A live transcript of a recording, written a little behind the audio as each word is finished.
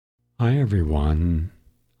Hi everyone,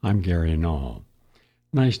 I'm Gary Null.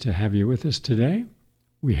 Nice to have you with us today.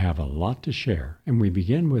 We have a lot to share, and we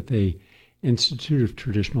begin with a Institute of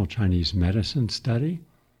Traditional Chinese Medicine study.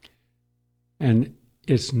 And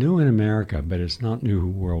it's new in America, but it's not new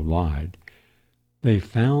worldwide. They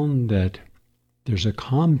found that there's a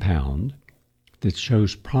compound that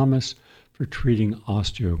shows promise for treating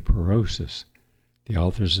osteoporosis. The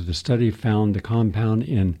authors of the study found the compound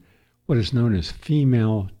in what is known as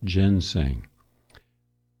female ginseng.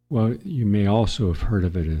 Well, you may also have heard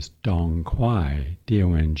of it as dong quai,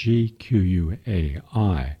 Dongquai,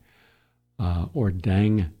 or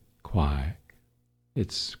dang quai.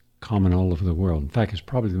 It's common all over the world. In fact, it's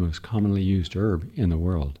probably the most commonly used herb in the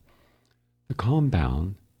world. The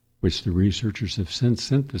compound, which the researchers have since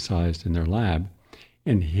synthesized in their lab,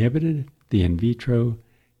 inhibited the in vitro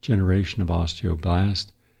generation of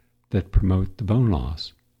osteoblasts that promote the bone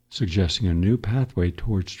loss, suggesting a new pathway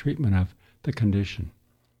towards treatment of the condition.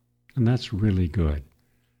 And that's really good.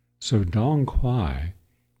 So dong quai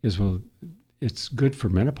it's good for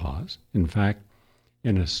menopause. In fact,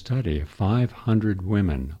 in a study of 500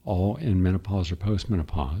 women, all in menopause or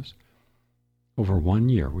postmenopause, over 1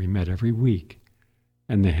 year, we met every week,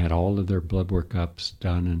 and they had all of their blood workups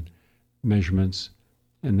done and measurements,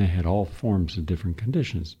 and they had all forms of different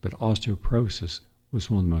conditions, but osteoporosis was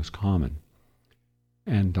one of the most common.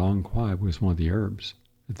 And dong quai was one of the herbs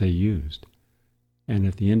that they used. And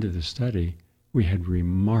at the end of the study, we had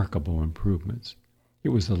remarkable improvements. It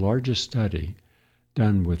was the largest study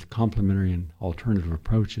done with complementary and alternative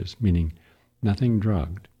approaches, meaning nothing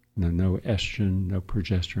drugged, no estrogen, no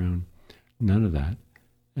progesterone, none of that,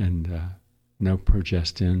 and no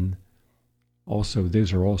progestin. Also,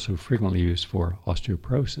 these are also frequently used for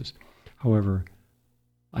osteoporosis. However,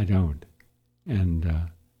 I don't. And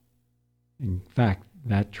in fact,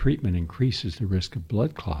 that treatment increases the risk of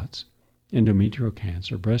blood clots, endometrial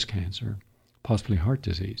cancer, breast cancer, possibly heart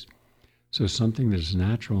disease. So something that is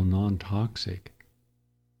natural, non-toxic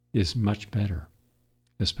is much better,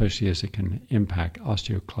 especially as it can impact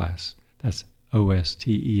osteoclasts. That's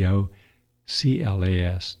osteoclasts.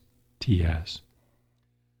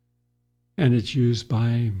 And it's used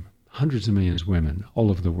by hundreds of millions of women all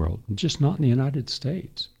over the world, just not in the United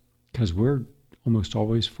States, because we're almost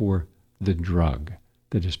always for the drug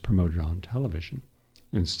that is promoted on television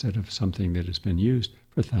instead of something that has been used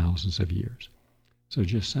for thousands of years. So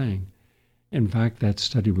just saying. In fact, that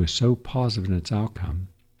study was so positive in its outcome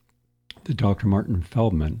that Dr. Martin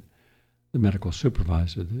Feldman, the medical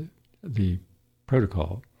supervisor, the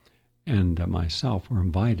protocol, and myself were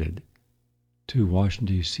invited to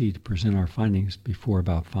Washington, D.C. to present our findings before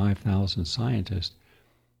about 5,000 scientists.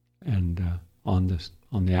 And on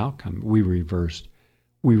the outcome, we reversed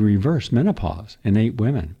menopause in 8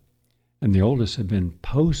 women. And the oldest had been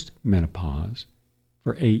post-menopause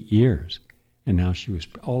for 8 years. And now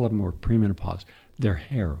all of them were premenopause. Their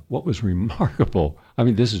hair, what was remarkable, I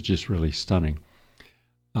mean, this is just really stunning.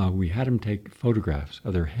 We had them take photographs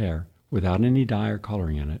of their hair without any dye or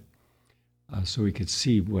coloring in it, so we could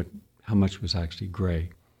see how much was actually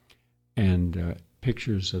gray. And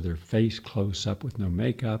pictures of their face close up with no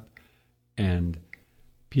makeup. And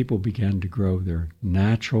people began to grow their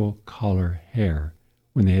natural color hair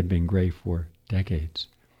when they had been gray for decades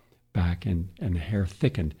back, and the hair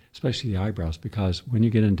thickened, especially the eyebrows, because when you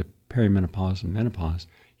get into perimenopause and menopause,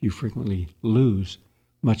 you frequently lose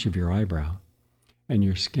much of your eyebrow, and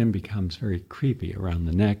your skin becomes very creepy around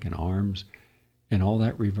the neck and arms, and all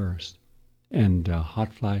that reversed. And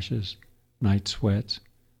hot flashes, night sweats,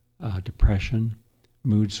 depression,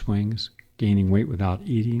 mood swings, gaining weight without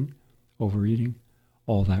eating, overeating,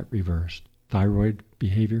 all that reversed. Thyroid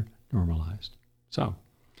behavior normalized. So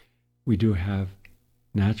we do have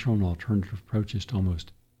natural and alternative approaches to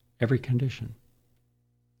almost every condition.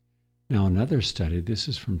 Now, another study, this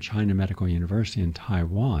is from China Medical University in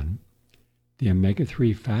Taiwan, the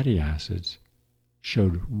omega-3 fatty acids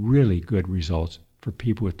showed really good results for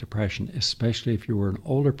people with depression, especially if you were an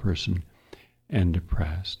older person and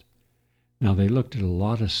depressed. Now, they looked at a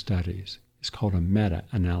lot of studies. It's called a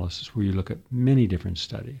meta-analysis, where you look at many different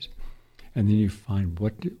studies, and then you find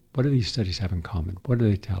what do these studies have in common? What do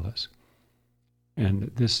they tell us? And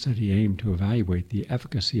this study aimed to evaluate the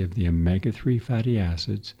efficacy of the omega-3 fatty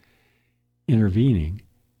acids intervening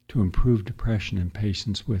to improve depression in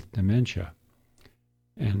patients with dementia.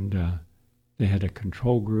 And they had a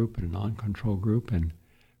control group and a non-control group, and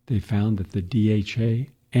they found that the DHA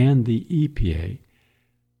and the EPA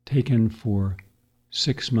taken for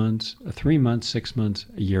 6 months, 3 months, 6 months,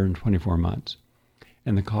 a year, and 24 months.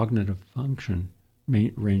 And the cognitive function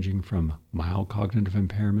ranging from mild cognitive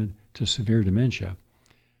impairment to severe dementia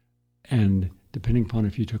And depending upon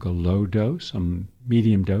if you took a low dose, a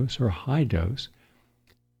medium dose, or a high dose,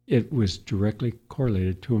 it was directly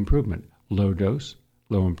correlated to improvement. Low dose,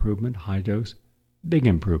 low improvement; high dose, big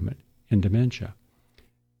improvement in dementia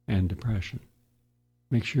and depression.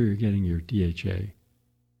 Make sure you're getting your DHA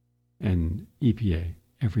and EPA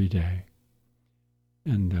every day.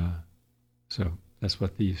 And so that's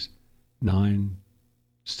what these 9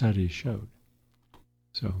 studies showed.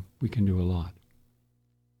 So we can do a lot.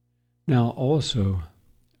 Now, also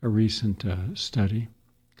a recent study,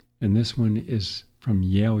 and this one is from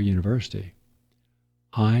Yale University.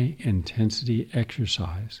 High-intensity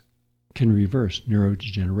exercise can reverse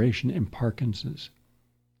neurodegeneration in Parkinson's.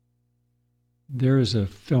 There is a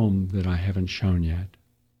film that I haven't shown yet.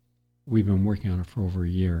 We've been working on it for over a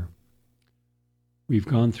year. We've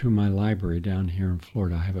gone through my library down here in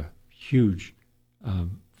Florida. I have a huge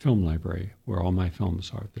film library where all my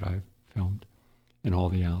films are that I've filmed and all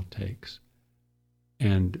the outtakes.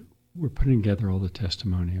 And we're putting together all the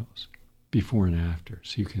testimonials before and after,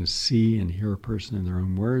 so you can see and hear a person in their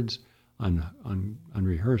own words,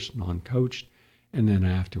 unrehearsed, non-coached, and then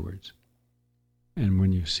afterwards. And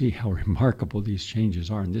when you see how remarkable these changes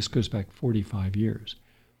are, and this goes back 45 years,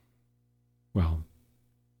 well,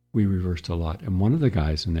 we reversed a lot. And one of the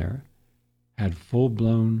guys in there had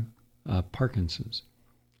full-blown Parkinson's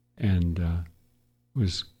and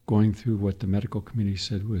was going through what the medical community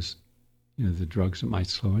said was, the drugs that might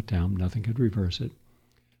slow it down. Nothing could reverse it.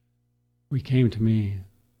 We came to me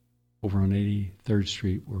over on 83rd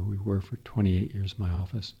Street, where we were for 28 years in my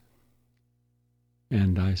office.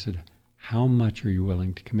 And I said, how much are you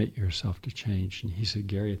willing to commit yourself to change? And he said,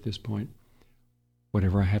 Gary, at this point,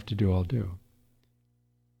 whatever I have to do, I'll do.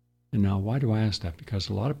 And now, why do I ask that? Because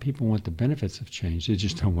a lot of people want the benefits of change. They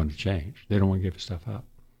just don't want to change. They don't want to give stuff up.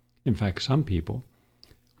 In fact, some people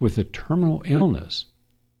with a terminal illness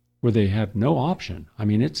where they have no option,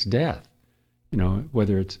 it's death,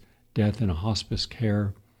 whether it's death in a hospice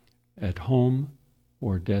care at home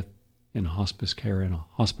or death in hospice care in a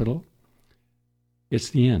hospital, it's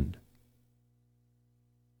the end.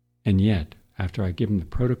 And yet, after I give them the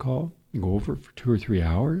protocol and go over it for 2 or 3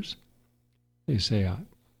 hours, they say,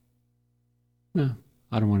 no,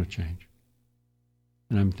 I don't want to change.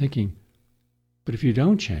 And I'm thinking, but if you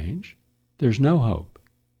don't change, there's no hope.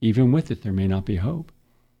 Even with it, there may not be hope.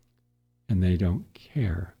 And they don't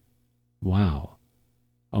care. Wow.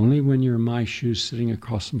 Only when you're in my shoes sitting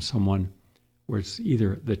across from someone where it's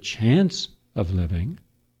either the chance of living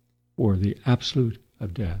or the absolute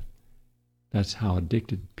of death, that's how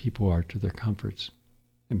addicted people are to their comforts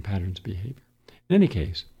and patterns of behavior. In any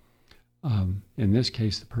case, in this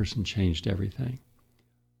case, the person changed everything.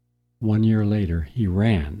 1 year later, he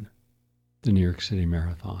ran the New York City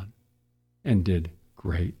Marathon and did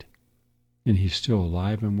great. And he's still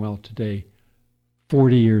alive and well today,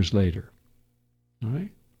 40 years later. All right?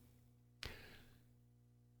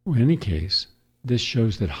 Well, in any case, this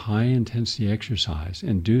shows that high-intensity exercise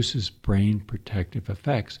induces brain protective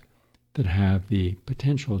effects that have the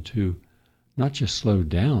potential to not just slow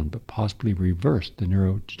down, but possibly reverse the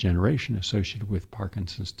neurodegeneration associated with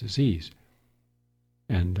Parkinson's disease.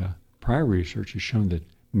 And prior research has shown that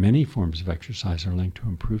many forms of exercise are linked to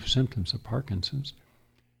improved symptoms of Parkinson's,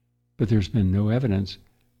 but there's been no evidence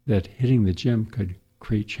that hitting the gym could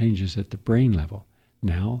create changes at the brain level.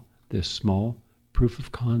 Now, this small proof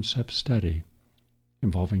of concept study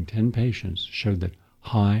involving 10 patients showed that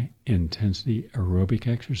high-intensity aerobic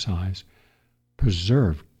exercise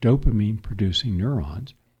preserved dopamine-producing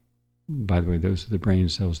neurons. By the way, those are the brain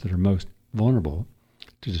cells that are most vulnerable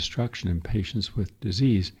to destruction in patients with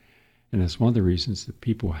disease. And that's one of the reasons that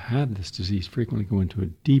people who have this disease frequently go into a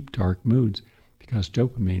deep, dark moods, because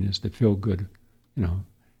dopamine is the feel-good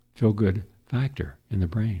factor in the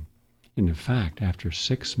brain. And in fact, after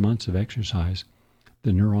 6 months of exercise,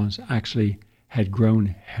 the neurons actually had grown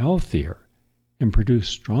healthier and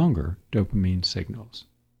produced stronger dopamine signals.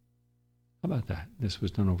 How about that? This was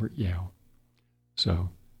done over at Yale. So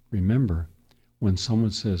remember, when someone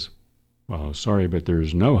says, well, sorry, but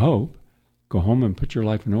there's no hope, go home and put your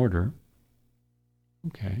life in order.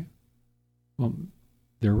 Okay. Well,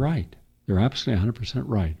 they're right. They're absolutely 100%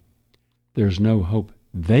 right. There's no hope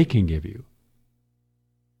they can give you.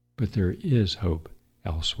 But there is hope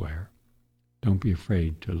elsewhere. Don't be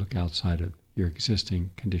afraid to look outside of your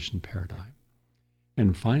existing conditioned paradigm.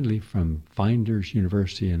 And finally, from Flinders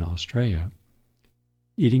University in Australia,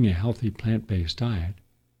 eating a healthy plant-based diet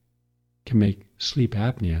can make sleep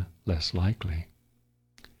apnea less likely.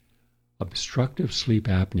 Obstructive sleep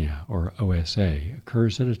apnea, or OSA,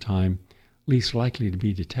 occurs at a time least likely to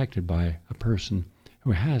be detected by a person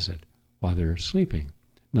who has it while they're sleeping,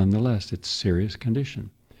 Nonetheless, it's a serious condition.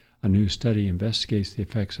 A new study investigates the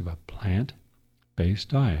effects of a plant-based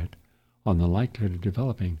diet on the likelihood of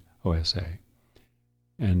developing OSA.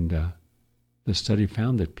 And the study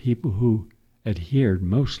found that people who adhered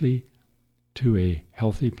mostly to a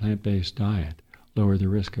healthy plant-based diet lowered the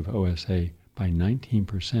risk of OSA by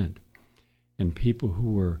 19%. And people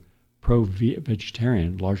who were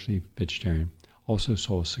pro-vegetarian, largely vegetarian, also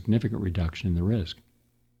saw a significant reduction in the risk.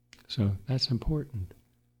 So that's important.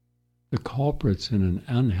 The culprits in an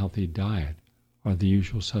unhealthy diet are the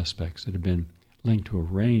usual suspects that have been linked to a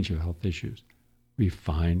range of health issues.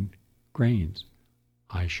 Refined grains,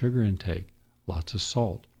 high sugar intake, lots of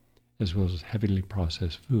salt, as well as heavily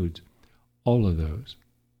processed foods. All of those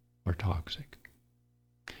are toxic.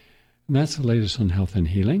 And that's the latest on health and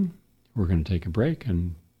healing. We're going to take a break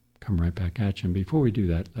and come right back at you. And before we do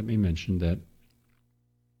that, let me mention that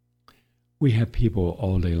we have people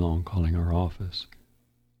all day long calling our office.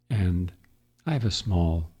 And I have a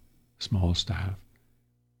small staff.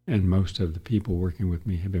 And most of the people working with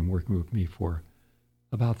me have been working with me for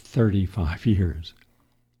about 35 years.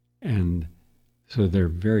 And so they're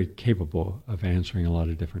very capable of answering a lot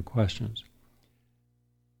of different questions.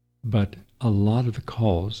 But a lot of the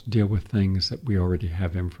calls deal with things that we already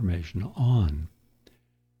have information on.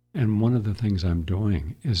 And one of the things I'm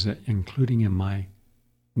doing is that including in my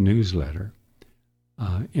newsletter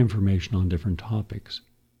information on different topics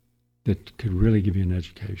that could really give you an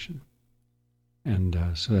education. And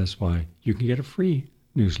so that's why you can get a free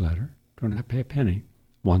newsletter, don't have to pay a penny,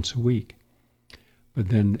 once a week. But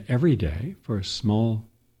then every day, for a small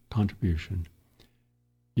contribution,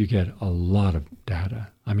 you get a lot of data.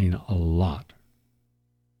 I mean, a lot.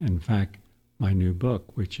 In fact, my new book,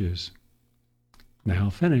 which is now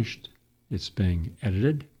finished, it's being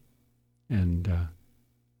edited, and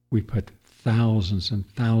we put thousands and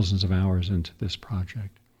thousands of hours into this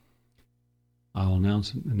project. I'll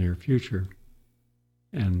announce it in the near future,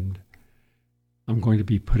 and I'm going to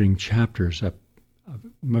be putting chapters up,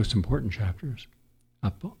 most important chapters,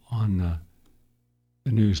 up on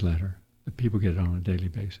the newsletter that people get on a daily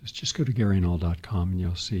basis. Just go to GaryNull.com and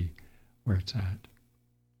you'll see where it's at.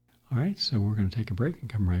 All right, so we're going to take a break and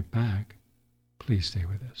come right back. Please stay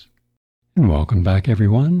with us. And welcome back,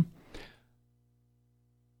 everyone.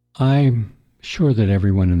 I'm sure that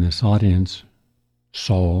everyone in this audience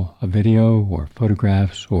saw a video or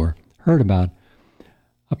photographs or heard about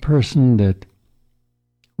a person that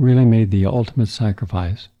really made the ultimate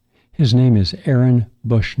sacrifice. His name is Aaron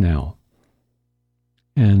Bushnell.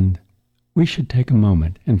 And we should take a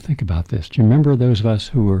moment and think about this. Do you remember those of us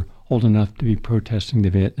who were old enough to be protesting the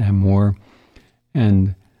Vietnam War?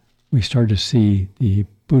 And we started to see the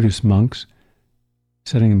Buddhist monks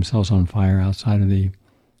setting themselves on fire outside of the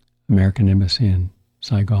American embassy in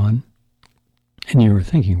Saigon. And you were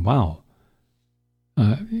thinking, wow,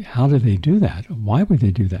 how did they do that? Why would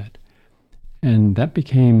they do that? And that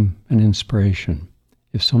became an inspiration.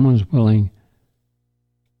 If someone's willing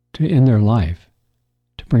to end their life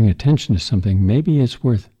to bring attention to something, maybe it's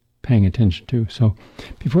worth paying attention to. So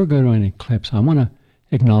before we go to any clips, I want to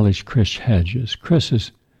acknowledge Chris Hedges. Chris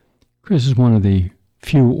is one of the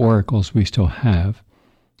few oracles we still have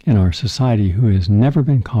in our society who has never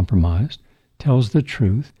been compromised, tells the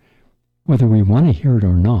truth, whether we want to hear it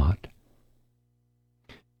or not.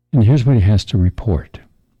 And here's what he has to report.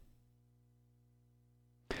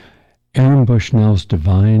 Aaron Bushnell's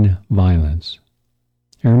divine violence.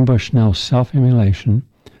 Aaron Bushnell's self-immolation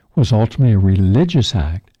was ultimately a religious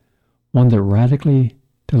act, one that radically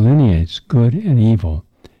delineates good and evil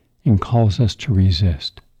and calls us to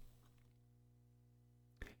resist.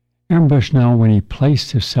 Aaron Bushnell, when he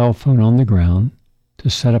placed his cell phone on the ground to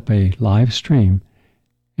set up a live stream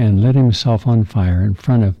and lit himself on fire in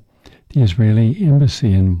front of the Israeli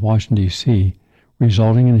embassy in Washington, D.C.,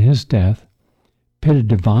 resulting in his death, pitted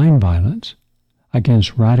divine violence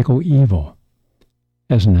against radical evil.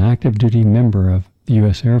 As an active duty member of the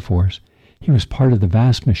U.S. Air Force, he was part of the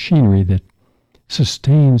vast machinery that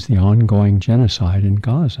sustains the ongoing genocide in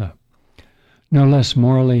Gaza. No less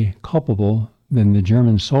morally culpable than the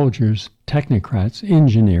German soldiers, technocrats,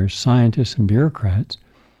 engineers, scientists, and bureaucrats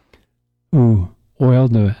who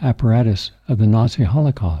oiled the apparatus of the Nazi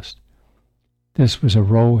Holocaust. This was a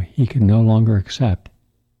role he could no longer accept.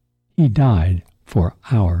 He died for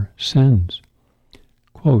our sins.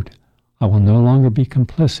 Quote, "I will no longer be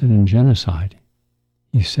complicit in genocide,"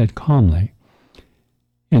 he said calmly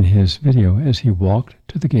in his video as he walked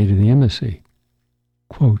to the gate of the embassy.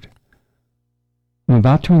 Quote, "I'm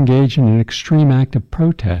about to engage in an extreme act of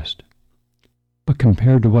protest, but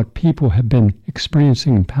compared to what people have been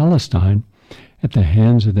experiencing in Palestine at the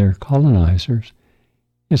hands of their colonizers,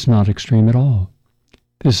 It's not extreme at all.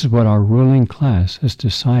 This is what our ruling class has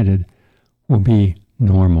decided will be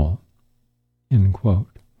normal." End quote.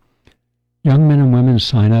 Young men and women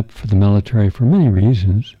sign up for the military for many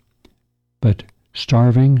reasons, but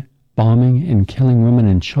starving, bombing, and killing women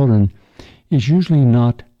and children is usually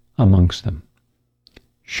not amongst them.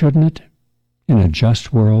 Shouldn't it, in a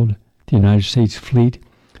just world, the United States fleet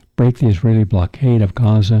break the Israeli blockade of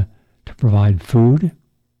Gaza to provide food,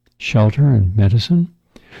 shelter, and medicine?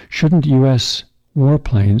 Shouldn't U.S.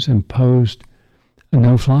 warplanes impose a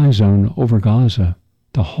no-fly zone over Gaza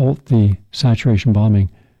to halt the saturation bombing?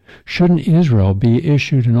 Shouldn't Israel be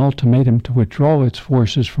issued an ultimatum to withdraw its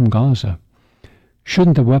forces from Gaza?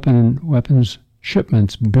 Shouldn't the weapons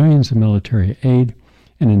shipments, billions of military aid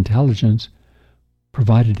and intelligence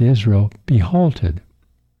provided to Israel be halted?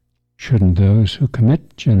 Shouldn't those who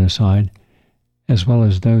commit genocide, as well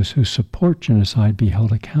as those who support genocide, be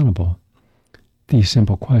held accountable? These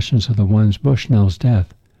simple questions are the ones Bushnell's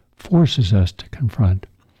death forces us to confront.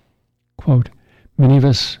 Quote, "Many of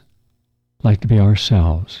us like to be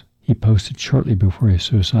ourselves." He posted shortly before his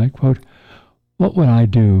suicide, quote, "What would I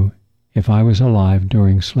do if I was alive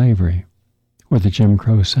during slavery, or the Jim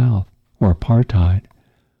Crow South, or apartheid?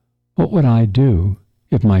 What would I do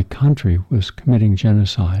if my country was committing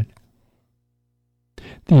genocide?"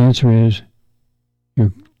 The answer is,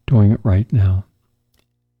 you're doing it right now.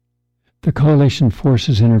 The coalition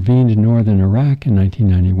forces intervened in northern Iraq in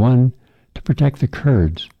 1991 to protect the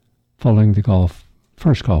Kurds following the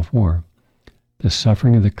first Gulf War. The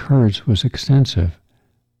suffering of the Kurds was extensive,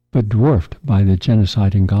 but dwarfed by the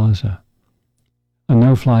genocide in Gaza. A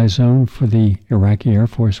no-fly zone for the Iraqi Air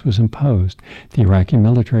Force was imposed. The Iraqi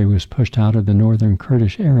military was pushed out of the northern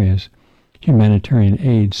Kurdish areas. Humanitarian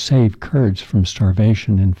aid saved Kurds from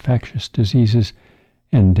starvation, infectious diseases,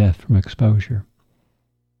 and death from exposure.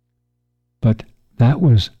 But that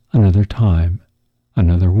was another time,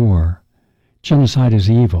 another war. Genocide is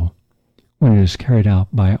evil when it is carried out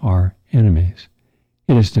by our enemies.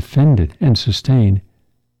 It is defended and sustained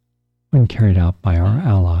when carried out by our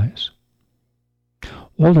allies.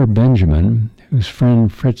 Walter Benjamin, whose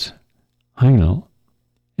friend Fritz Heinl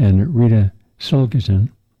and Rita Silgerson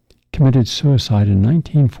committed suicide in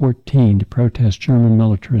 1914 to protest German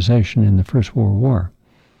militarization in the First World War.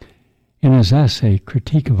 In his essay,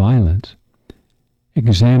 Critique of Violence,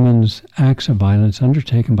 examines acts of violence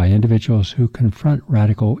undertaken by individuals who confront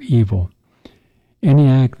radical evil. Any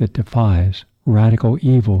act that defies radical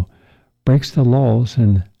evil breaks the laws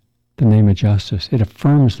in the name of justice. It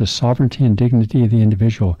affirms the sovereignty and dignity of the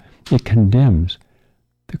individual. It condemns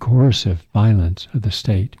the coercive violence of the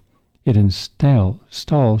state. It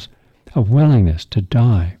installs a willingness to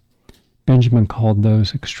die. Benjamin called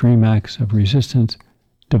those extreme acts of resistance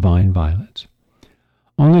divine violence.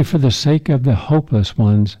 Only for the sake of the hopeless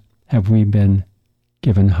ones have we been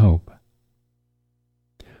given hope.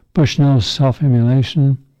 Bushnell's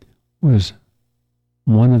self-immolation was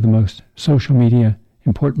one of the most social media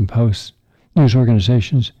important posts. News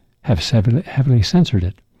organizations have heavily censored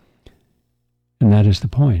it. And that is the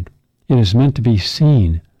point. It is meant to be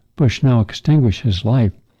seen. Bushnell extinguished his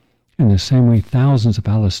life in the same way thousands of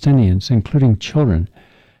Palestinians, including children,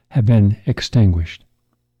 have been extinguished.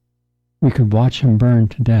 We could watch him burn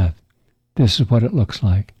to death. This is what it looks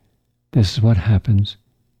like. This is what happens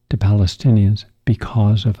to Palestinians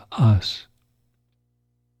because of us.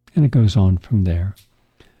 And it goes on from there.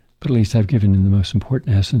 But at least I've given you the most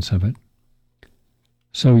important essence of it.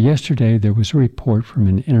 So yesterday there was a report from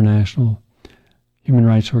an international human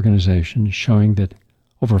rights organization showing that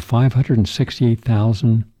over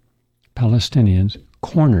 568,000 Palestinians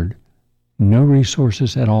cornered, no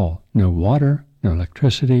resources at all, no water, no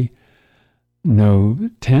electricity,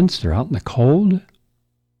 no tents, they're out in the cold,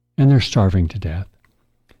 and they're starving to death.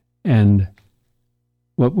 And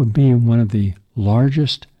what would be one of the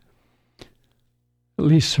largest, at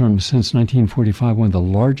least since 1945, one of the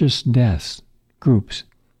largest deaths groups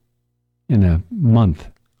in a month,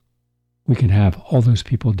 we can have all those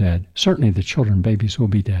people dead. Certainly the children, babies will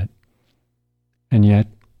be dead. And yet,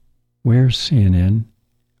 where's CNN?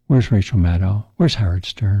 Where's Rachel Maddow? Where's Howard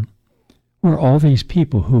Stern? Where are all these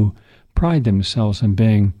people who pride themselves in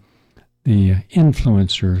being the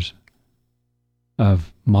influencers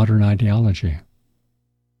of modern ideology?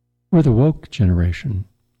 We're the woke generation.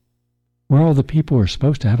 We're all the people who are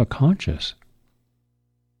supposed to have a conscience.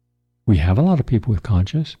 We have a lot of people with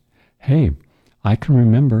conscience. Hey, I can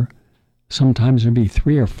remember sometimes there'd be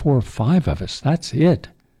 3 or 4 or 5 of us. That's it.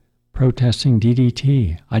 Protesting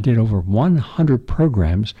DDT. I did over 100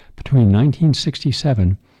 programs between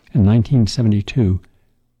 1967 and 1972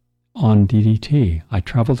 on DDT. I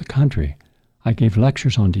traveled the country. I gave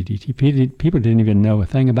lectures on DDT. People didn't even know a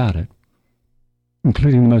thing about it,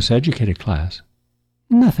 including the most educated class.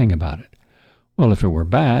 Nothing about it. Well, if it were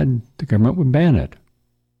bad, the government would ban it.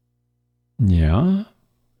 Yeah?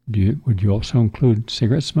 Would you also include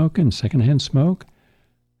cigarette smoke and secondhand smoke?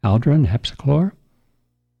 Aldrin, hepsichlor?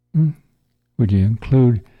 Would you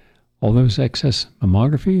include all those excess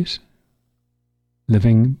mammographies?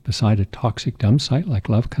 Living beside a toxic dump site like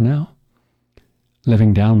Love Canal?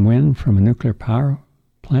 Living downwind from a nuclear power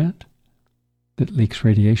plant that leaks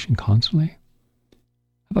radiation constantly?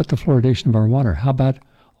 How about the fluoridation of our water? How about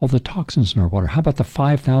all the toxins in our water? How about the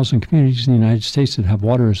 5,000 communities in the United States that have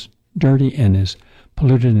water as dirty and as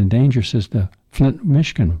polluted and dangerous as the Flint,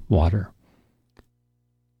 Michigan water?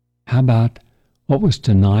 How about what was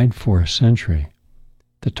denied for a century?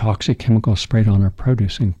 The toxic chemicals sprayed on our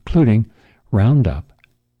produce, including Roundup.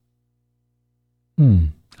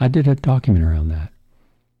 I did a documentary on that.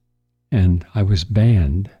 And I was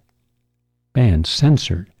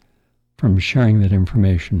censored from sharing that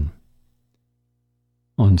information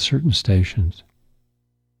on certain stations.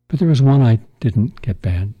 But there was one I didn't get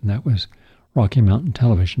banned, and that was Rocky Mountain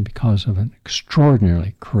Television, because of an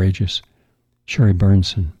extraordinarily courageous Sherry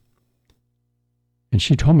Burnson. And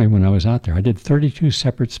she told me when I was out there, I did 32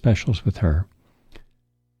 separate specials with her.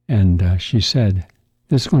 And she said,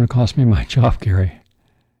 "This is going to cost me my job, Gary."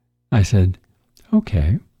 I said,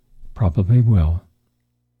 "Okay, probably will.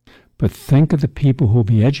 But think of the people who will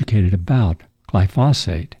be educated about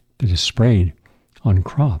glyphosate that is sprayed on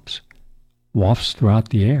crops, wafts throughout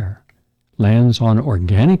the air, lands on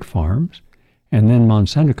organic farms, and then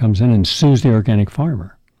Monsanto comes in and sues the organic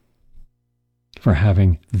farmer for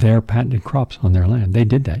having their patented crops on their land." They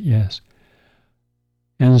did that, yes.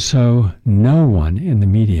 And so no one in the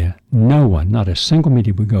media, no one, not a single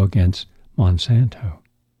media would go against Monsanto.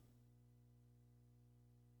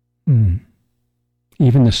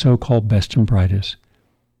 Even the so-called best and brightest,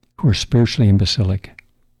 who are spiritually imbecilic,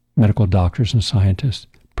 medical doctors and scientists,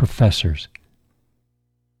 professors,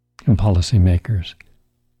 and policymakers.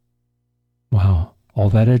 Wow, all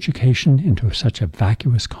that education into such a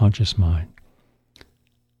vacuous conscious mind.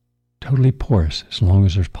 Totally porous, as long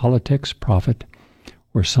as there's politics, profit,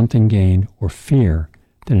 or something gained, or fear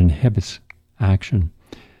that inhibits action.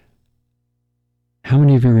 How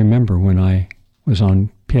many of you remember when I was on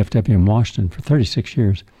PFW in Washington for 36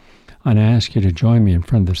 years, and I asked you to join me in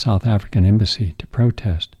front of the South African embassy to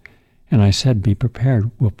protest? And I said, "Be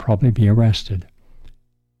prepared, we'll probably be arrested."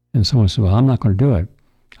 And someone said, "Well, I'm not going to do it.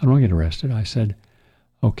 I don't want to get arrested." I said,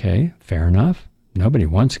 "Okay, fair enough. Nobody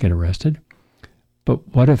wants to get arrested.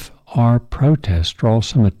 But what if our protest draws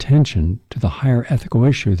some attention to the higher ethical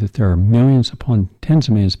issue that there are millions upon tens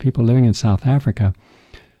of millions of people living in South Africa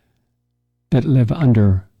that live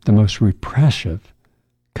under the most repressive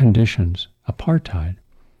conditions, apartheid,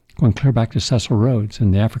 going clear back to Cecil Rhodes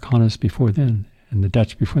and the Afrikaners before then, and the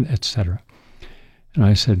Dutch before then, etc." And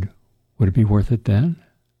I said, "Would it be worth it then?"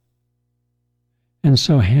 And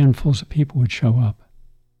so handfuls of people would show up.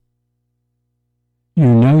 You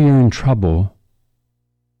know you're in trouble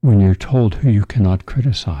when you're told who you cannot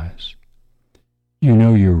criticize. You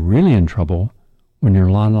know you're really in trouble when you're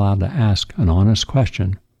not allowed to ask an honest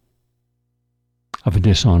question of a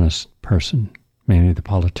dishonest person, mainly the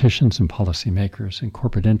politicians and policymakers and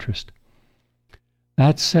corporate interest.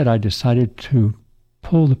 That said, I decided to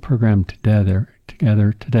pull the program together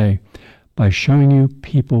today by showing you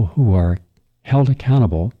people who are held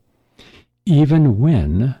accountable even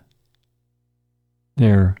when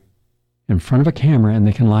they're in front of a camera and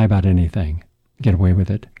they can lie about anything, get away with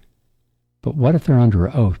it. But what if they're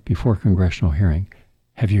under oath before a congressional hearing?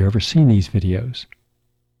 Have you ever seen these videos?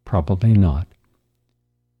 Probably not.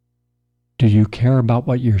 Do you care about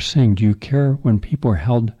what you're seeing? Do you care when people are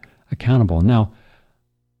held accountable? Now,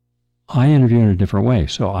 I interview in a different way,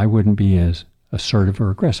 so I wouldn't be as assertive or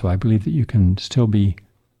aggressive. I believe that you can still be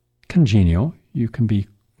congenial, you can be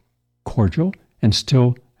cordial, and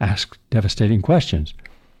still ask devastating questions.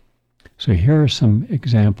 So here are some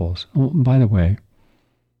examples. Oh, by the way,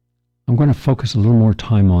 I'm going to focus a little more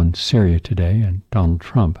time on Syria today and Donald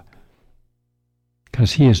Trump,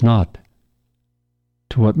 because he is not,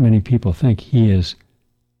 to what many people think, he is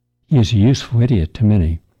a useful idiot to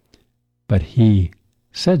many. But he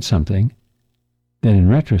said something that in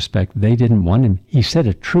retrospect they didn't want him. He said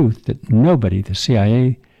a truth that nobody, the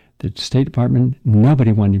CIA, the State Department,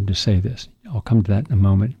 nobody wanted him to say this. I'll come to that in a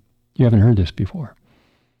moment. You haven't heard this before.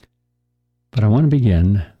 But I want to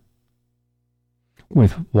begin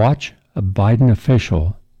with watch a Biden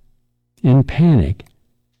official in panic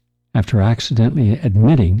after accidentally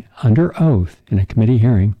admitting under oath in a committee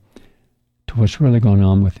hearing to what's really going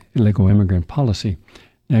on with illegal immigrant policy.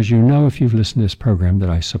 And as you know, if you've listened to this program, that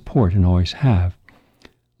I support and always have,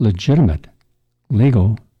 legitimate,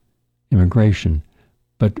 legal immigration,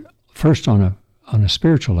 but first on a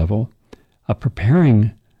spiritual level,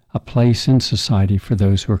 preparing a place in society for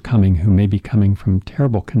those who are coming, who may be coming from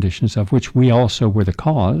terrible conditions of which we also were the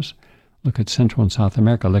cause. Look at Central and South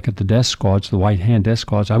America. Look at the death squads, the white hand death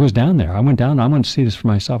squads. I was down there. I went to see this for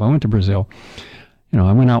myself. I went to Brazil.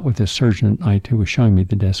 I went out with this surgeon at night who was showing me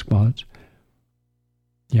the death squads.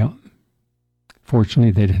 Yeah.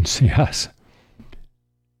 Fortunately, they didn't see us.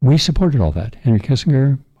 We supported all that. Henry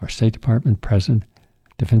Kissinger, our State Department, President,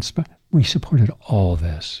 Defense, we supported all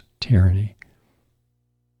this tyranny.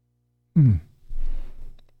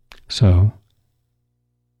 So,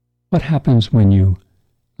 what happens when you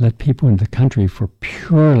let people into the country for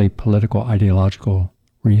purely political, ideological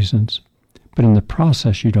reasons, but in the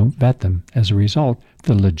process you don't vet them? As a result,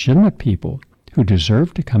 the legitimate people who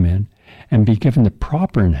deserve to come in and be given the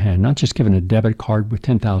proper in hand, not just given a debit card with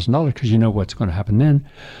 $10,000, because you know what's going to happen then.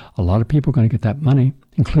 A lot of people are going to get that money,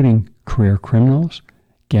 including career criminals,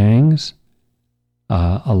 gangs.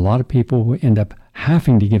 A lot of people will end up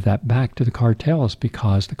having to give that back to the cartels,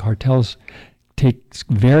 because the cartels take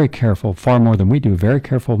very careful, far more than we do, very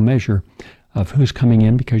careful measure of who's coming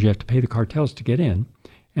in, because you have to pay the cartels to get in,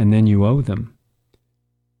 and then you owe them.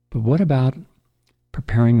 But what about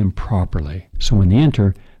preparing them properly so when they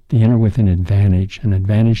enter with an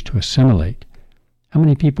advantage to assimilate? How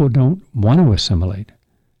many people don't want to assimilate?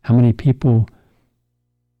 How many people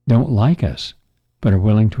don't like us but are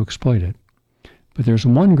willing to exploit it? But there's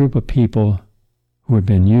one group of people who have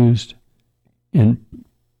been used in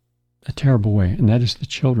a terrible way, and that is the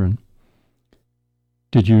children.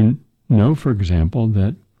 Did you know, for example,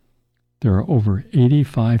 that there are over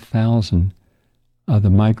 85,000 of the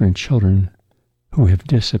migrant children who have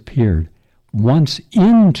disappeared once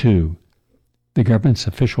into the government's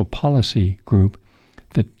official policy group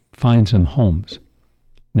that finds them homes?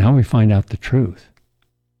 Now we find out the truth.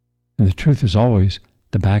 And the truth is always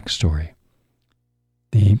the backstory.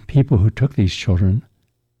 The people who took these children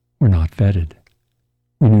were not vetted.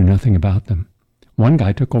 We knew nothing about them. One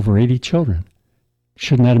guy took over 80 children.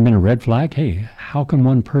 Shouldn't that have been a red flag? Hey, how can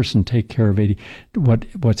one person take care of 80?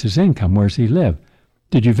 What's his income? Where does he live?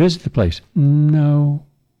 Did you visit the place? No.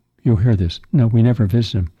 You'll hear this. No, we never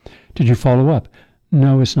visited him. Did you follow up?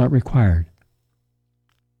 No, it's not required.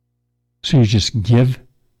 So you just give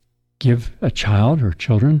a child or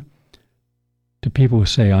children to people who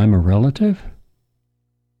say, I'm a relative?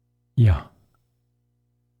 Yeah.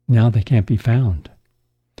 Now they can't be found.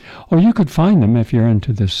 Or you could find them if you're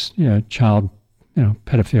into this child,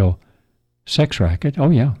 pedophile sex racket. Oh,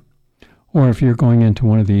 yeah. Or if you're going into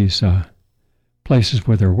one of these places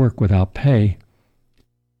where they work without pay.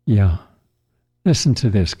 Yeah. Listen to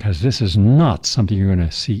this, because this is not something you're going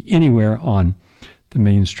to see anywhere on the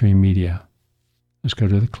mainstream media. Let's go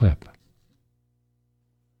to the clip.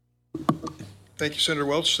 Thank you, Senator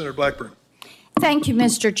Welch. Senator Blackburn. Thank you,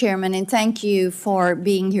 Mr. Chairman, and thank you for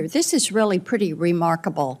being here. This is really pretty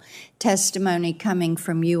remarkable testimony coming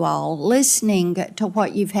from you all, listening to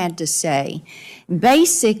what you've had to say.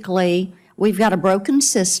 Basically, we've got a broken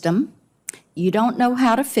system. You don't know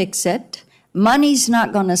how to fix it. Money's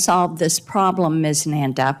not going to solve this problem, Ms.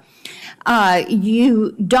 Nanda.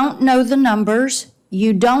 You don't know the numbers.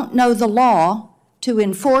 You don't know the law to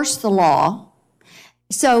enforce the law.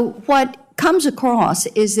 So what comes across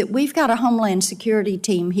is that we've got a Homeland Security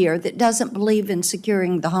team here that doesn't believe in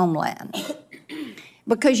securing the homeland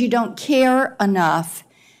because you don't care enough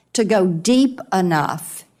to go deep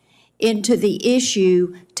enough into the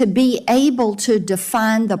issue to be able to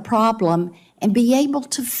define the problem and be able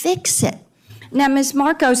to fix it. Now, Ms.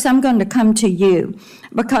 Marcos, I'm going to come to you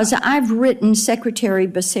because I've written Secretary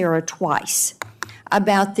Becerra twice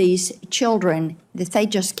about these children that they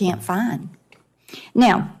just can't find.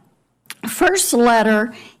 Now, first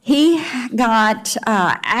letter, he got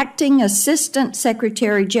Acting Assistant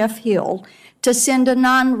Secretary Jeff Hill to send a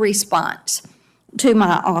non-response to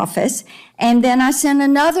my office. And then I sent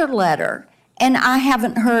another letter, and I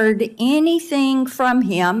haven't heard anything from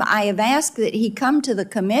him. I have asked that he come to the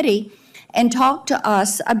committee and talk to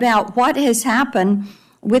us about what has happened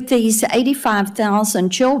with these 85,000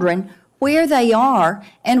 children, where they are,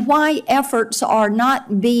 and why efforts are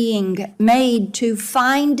not being made to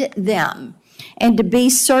find them and to be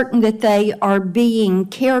certain that they are being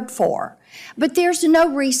cared for. But there's no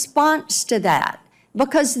response to that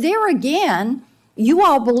because there again, you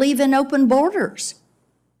all believe in open borders.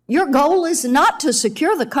 Your goal is not to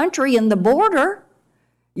secure the country and the border.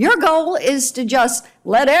 Your goal is to just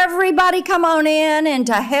let everybody come on in and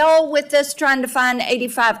to hell with this trying to find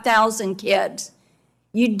 85,000 kids.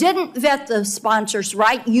 You didn't vet the sponsors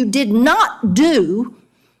right. You did not do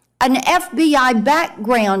an FBI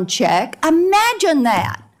background check. Imagine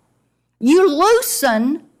that. You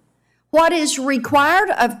loosen what is required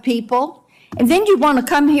of people, and then you want to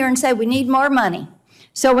come here and say, we need more money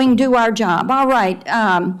so we can do our job. All right,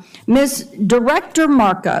 Ms. Director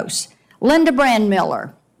Marcos, Linda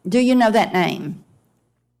Brandmiller, do you know that name?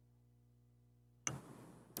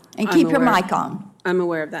 And keep your mic on. I'm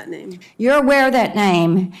aware of that name. You're aware of that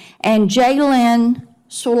name. And Jaylyn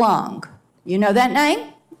Solong, you know that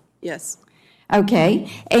name? Yes.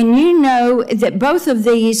 Okay, and you know that both of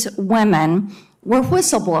these women were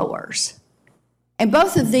whistleblowers. And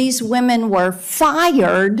both of these women were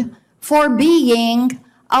fired for being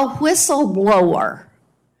a whistleblower.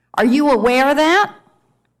 Are you aware of that?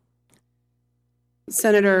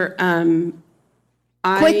 Senator,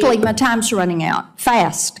 Quickly, my time's running out.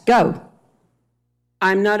 Fast, go.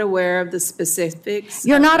 I'm not aware of the specifics.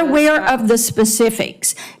 You're not aware of the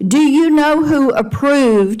specifics. Do you know who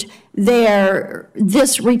approved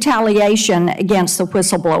this retaliation against the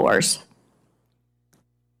whistleblowers?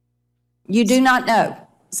 You do not know.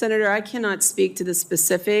 Senator, I cannot speak to the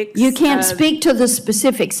specifics. You can't speak to the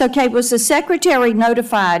specifics. Okay, was the secretary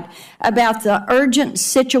notified about the urgent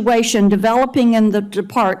situation developing in the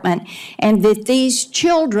department and that these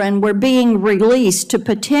children were being released to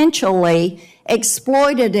potentially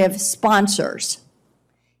exploitative sponsors?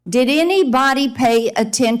 Did anybody pay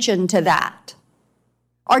attention to that?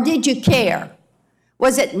 Or did you care?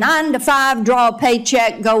 Was it 9 to 5, draw a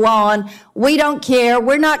paycheck, go on? We don't care.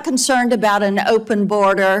 We're not concerned about an open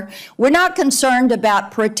border. We're not concerned about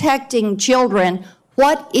protecting children.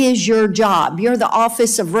 What is your job? You're the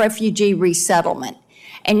Office of Refugee Resettlement.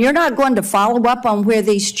 And you're not going to follow up on where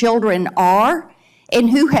these children are and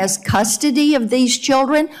who has custody of these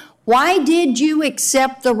children? Why did you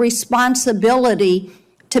accept the responsibility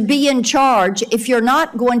to be in charge if you're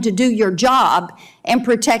not going to do your job and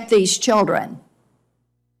protect these children?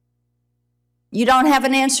 You don't have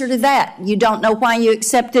an answer to that. You don't know why you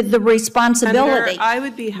accepted the responsibility. Senator, I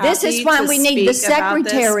would be happy This is why we need the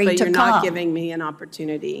secretary but to you're come. not giving me an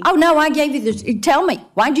opportunity. Oh, no, I gave you the, tell me,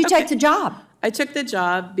 why'd you take the job? I took the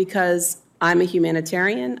job because I'm a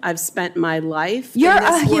humanitarian. I've spent my life You're in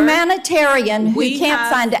this a work. humanitarian who We can't have-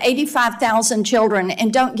 find 85,000 children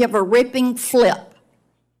and don't give a ripping flip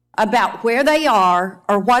about where they are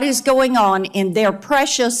or what is going on in their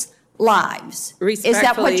precious lives. Is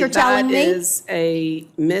that what you're telling me? That is a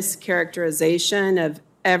mischaracterization of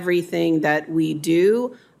everything that we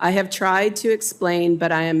do. I have tried to explain,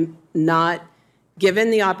 but I am not given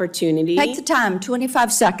the opportunity. Take the time,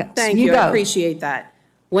 25 seconds. Thank you. go. I appreciate that.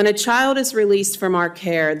 When a child is released from our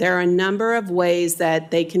care, there are a number of ways that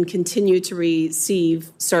they can continue to receive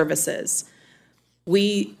services.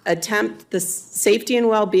 We attempt the safety and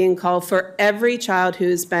well-being call for every child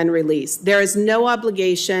who's been released. There is no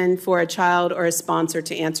obligation for a child or a sponsor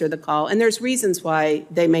to answer the call, and there's reasons why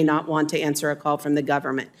they may not want to answer a call from the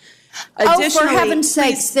government. Oh, for heaven's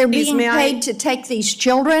sakes, they're being paid to take these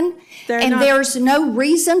children, and there's no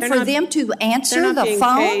reason for them to answer the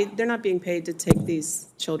phone? They're not being paid to take these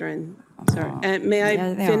children. Sorry. And may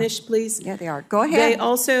I finish, please? Yeah, they are. Go ahead. They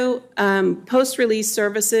also, post-release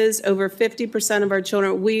services, over 50% of our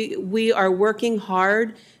children, we are working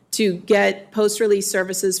hard to get post-release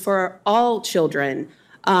services for all children.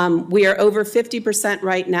 We are over 50%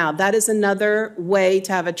 right now. That is another way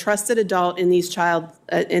to have a trusted adult in these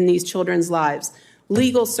children's lives.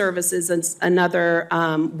 Legal services is another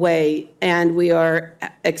way, and we are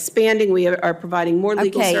expanding. We are providing more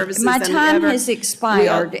legal services my than we time ever. has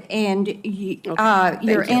expired, and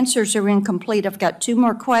your answers are incomplete. I've got 2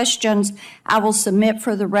 more questions. I will submit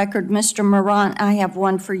for the record. Mr. Morant, I have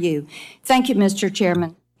one for you. Thank you, Mr.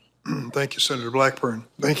 Chairman. Thank you, Senator Blackburn.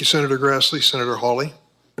 Thank you, Senator Grassley. Senator Hawley.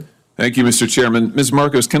 Thank you, Mr. Chairman. Ms.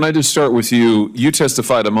 Marcos, can I just start with you? You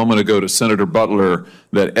testified a moment ago to Senator Butler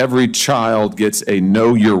that every child gets a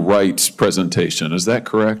Know Your Rights presentation. Is that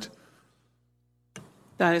correct?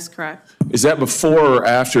 That is correct. Is that before or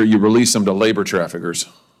after you release them to labor traffickers?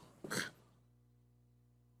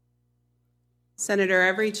 Senator,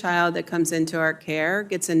 every child that comes into our care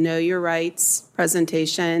gets a Know Your Rights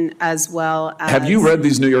presentation, as well as... Have you read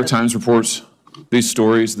these New York Times reports? These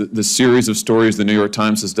stories, the series of stories the New York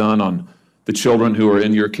Times has done on the children who are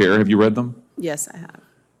in your care? Have you read them? Yes, I have.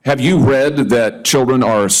 Have you read that children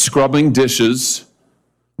are scrubbing dishes,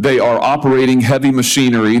 they are operating heavy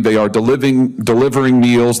machinery, they are delivering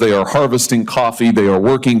meals, they are harvesting coffee, they are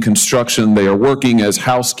working construction, they are working as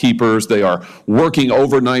housekeepers, they are working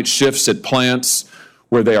overnight shifts at plants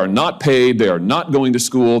where they are not paid, they are not going to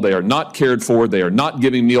school, they are not cared for, they are not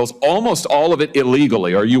giving meals, almost all of it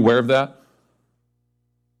illegally. Are you aware of that?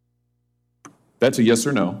 That's a yes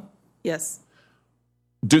or no. Yes.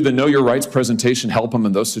 Do the Know Your Rights presentation help them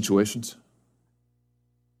in those situations?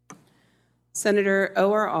 Senator,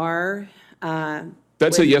 ORR.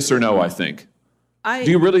 That's a yes or no, I think.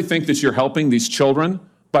 Do you really think that you're helping these children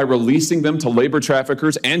by releasing them to labor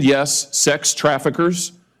traffickers and, yes, sex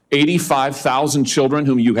traffickers? 85,000 children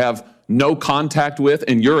whom you have no contact with,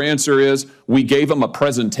 and your answer is we gave them a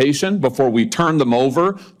presentation before we turned them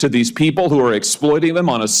over to these people who are exploiting them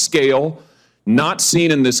on a scale not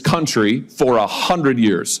seen in this country for 100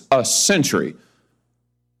 years, a century.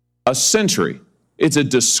 A century. It's a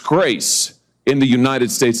disgrace in the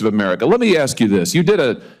United States of America. Let me ask you this. You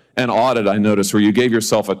did an audit, I noticed, where you gave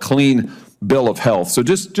yourself a clean bill of health. So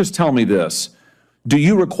just tell me this. Do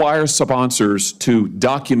you require sponsors to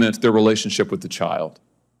document their relationship with the child?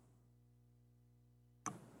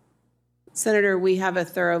 Senator, we have a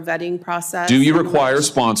thorough vetting process. Do you require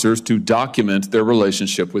sponsors to document their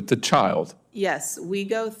relationship with the child? Yes, we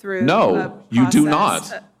go through. No, you do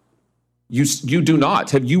not. You do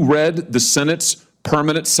not. Have you read the Senate's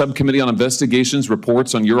Permanent Subcommittee on Investigations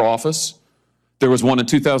reports on your office? There was one in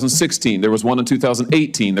 2016. There was one in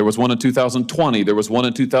 2018. There was one in 2020. There was one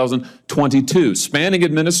in 2022. Spanning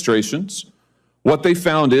administrations, what they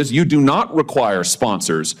found is you do not require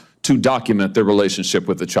sponsors to document their relationship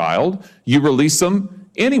with the child. You release them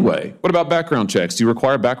anyway. What about background checks? Do you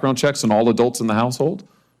require background checks on all adults in the household?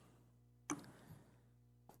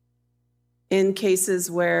 In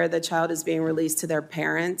cases where the child is being released to their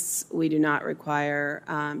parents, we do not require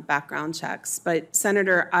background checks. But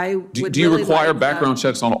Senator, I would do you really require like background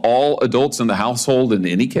checks on all adults in the household in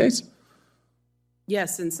any case?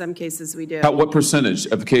 Yes, in some cases we do. What percentage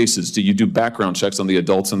of cases do you do background checks on the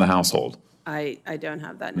adults in the household? I don't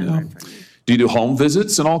have that number in front of me. Do you do home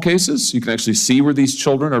visits in all cases? You can actually see where these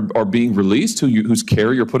children are being released, whose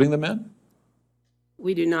care you're putting them in?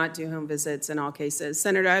 We do not do home visits in all cases.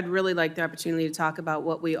 Senator, I'd really like the opportunity to talk about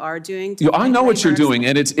what we are doing. I know what you're doing,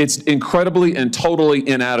 and it's incredibly and totally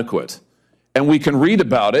inadequate. And we can read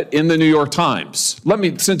about it in the New York Times.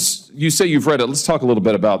 Since you say you've read it, let's talk a little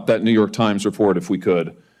bit about that New York Times report if we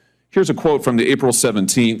could. Here's a quote from the April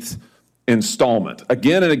 17th installment.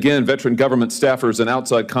 Again and again, veteran government staffers and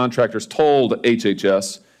outside contractors told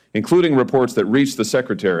HHS, including reports that reached the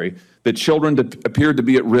secretary, that children appeared to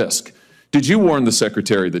be at risk. Did you warn the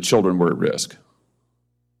secretary that children were at risk?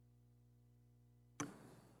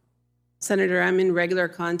 Senator, I'm in regular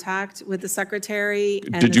contact with the secretary.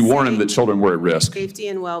 Did you warn him that children were at risk? Safety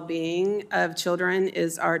and well-being of children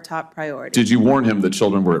is our top priority. Did you warn him that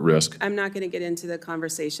children were at risk? I'm not going to get into the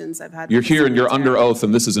conversations I've had. You're here and you're under oath,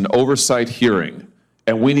 and this is an oversight hearing,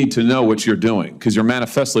 and we need to know what you're doing because you're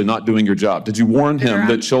manifestly not doing your job. Did you warn him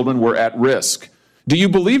that children were at risk? Do you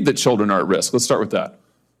believe that children are at risk? Let's start with that.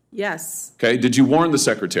 Yes. Okay. Did you warn the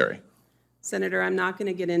secretary? Senator, I'm not going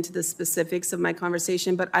to get into the specifics of my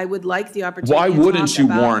conversation, but I would like the opportunity Why to wouldn't you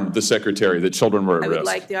talk warn the secretary that children were at risk? I would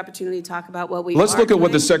like the opportunity to talk about what we Let's are look at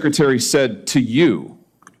what the doing. secretary said to you.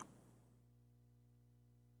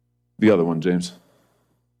 The other one, James.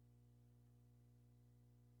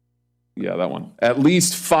 Yeah, that one. At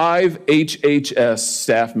least 5 HHS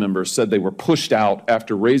staff members said they were pushed out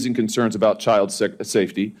after raising concerns about child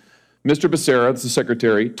safety. Mr. Becerra, the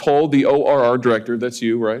secretary, told the ORR director, that's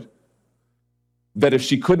you, right, that if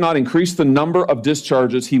she could not increase the number of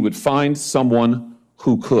discharges, he would find someone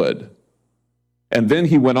who could. And then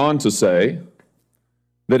he went on to say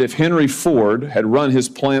that if Henry Ford had run his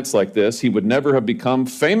plants like this, he would never have become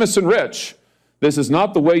famous and rich. This is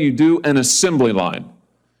not the way you do an assembly line.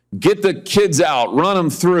 Get the kids out, run them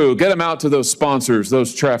through, get them out to those sponsors,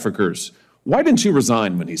 those traffickers. Why didn't you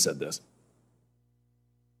resign when he said this?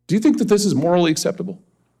 Do you think that this is morally acceptable?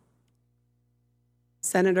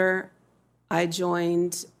 Senator, I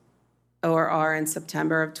joined ORR in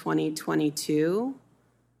September of 2022.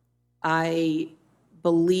 I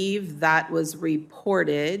believe that was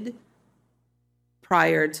reported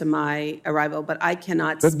prior to my arrival, but I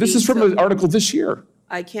cannot speak. This is from an article this year.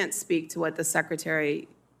 I can't speak to what the secretary.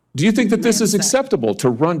 Do you think that this is acceptable to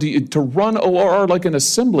run ORR like an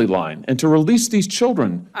assembly line and to release these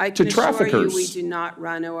children to traffickers? I can assure you we do not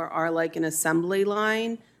run ORR like an assembly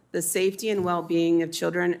line. The safety and well-being of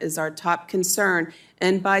children is our top concern.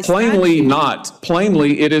 And by Plainly statute, not.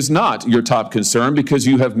 Plainly, it is not your top concern because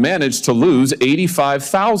you have managed to lose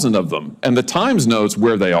 85,000 of them. And the Times knows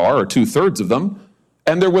where they are, or 2/3 of them,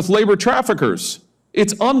 and they're with labor traffickers.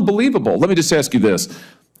 It's unbelievable. Let me just ask you this.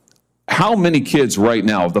 How many kids right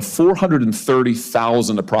now, of the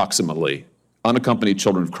 430,000 approximately unaccompanied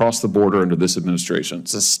children have crossed the border under this administration.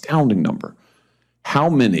 It's an astounding number. How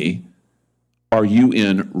many are you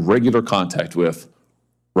in regular contact with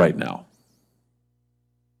right now?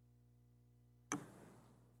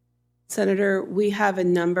 Senator, we have a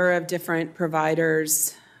number of different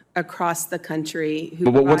providers across the country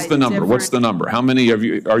who But what's the number? What's the number? How many of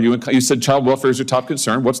you are you in? You said child welfare is your top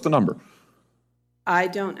concern. What's the number? I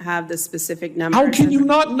don't have the specific number. How can you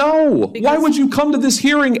not know? Why would you come to this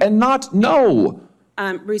hearing and not know?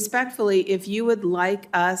 Respectfully, if you would like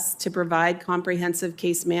us to provide comprehensive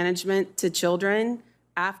case management to children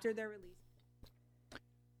after their release.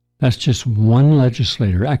 That's just one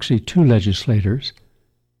legislator, actually two legislators,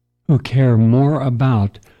 who care more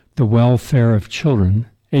about the welfare of children.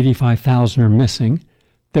 85,000 are missing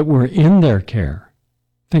that were in their care.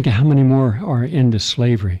 Think of how many more are into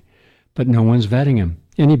slavery, but no one's vetting them.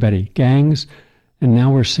 Anybody, gangs, and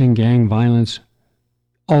now we're seeing gang violence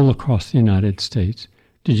all across the United States.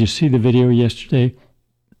 Did you see the video yesterday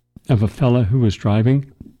of a fella who was driving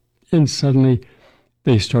and suddenly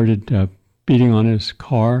they started beating on his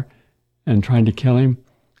car and trying to kill him?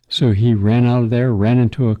 So he ran out of there, ran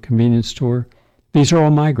into a convenience store. These are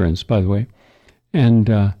all migrants, by the way.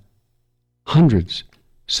 And hundreds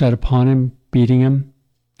set upon him, beating him,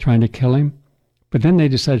 trying to kill him. But then they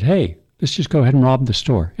decided, hey, let's just go ahead and rob the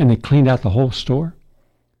store. And they cleaned out the whole store.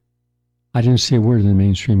 I didn't see a word in the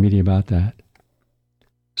mainstream media about that.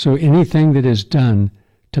 So anything that is done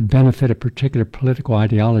to benefit a particular political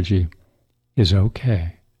ideology is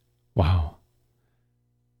okay. Wow.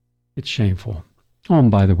 It's shameful. Oh,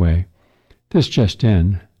 and by the way, this just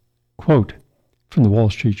in, quote from the Wall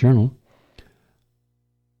Street Journal,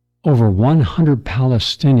 over 100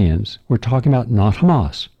 Palestinians, we're talking about not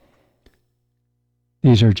Hamas.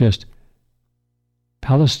 These are just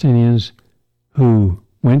Palestinians who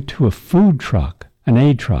went to a food truck, an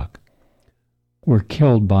aid truck, were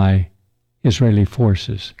killed by Israeli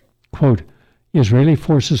forces. Quote, Israeli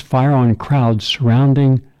forces fire on crowds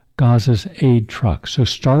surrounding Gaza's aid truck. So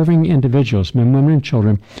starving individuals, men, women, and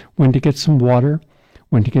children, went to get some water,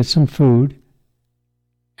 went to get some food,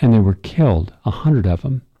 and they were killed, 100 of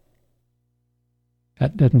them.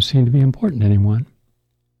 That doesn't seem to be important to anyone.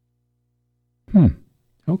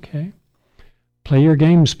 Okay. Play your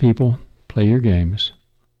games, people. Play your games.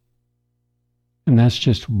 And that's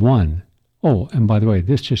just one. Oh, and by the way,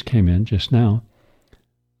 this just came in just now.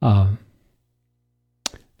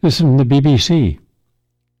 This is from the BBC.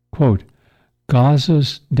 Quote,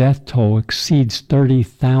 Gaza's death toll exceeds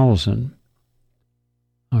 30,000.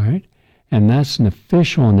 All right? And that's an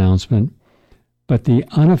official announcement, but the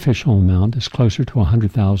unofficial amount is closer to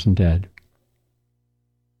 100,000 dead.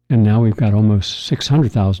 And now we've got almost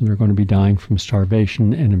 600,000 are going to be dying from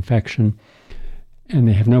starvation and infection, and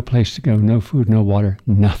they have no place to go, no food, no water,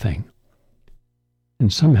 nothing.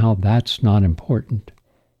 And somehow that's not important.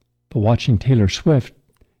 But watching Taylor Swift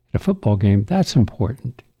at a football game, that's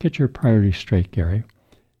important. Get your priorities straight, Gary.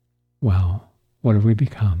 Wow, what have we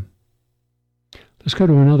become? Let's go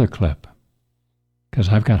to another clip, because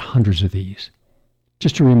I've got hundreds of these.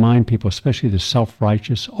 Just to remind people, especially the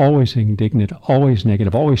self-righteous, always indignant, always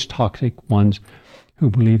negative, always toxic ones who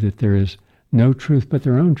believe that there is no truth but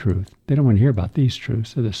their own truth. They don't want to hear about these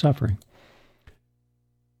truths, so they're suffering.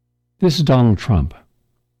 This is Donald Trump.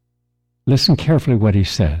 Listen carefully what he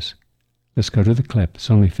says. Let's go to the clip. It's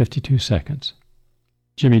only 52 seconds.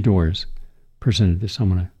 Jimmy Dore's presented this. I'm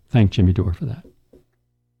going to thank Jimmy Dore for that.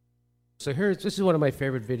 So this is one of my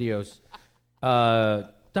favorite videos.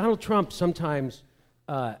 Donald Trump sometimes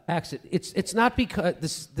acts. It's not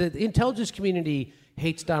because the intelligence community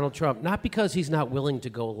hates Donald Trump, not because he's not willing to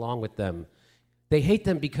go along with them. They hate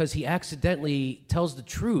them because he accidentally tells the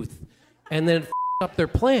truth and then up their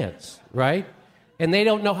plans, right? And they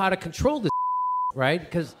don't know how to control this, right?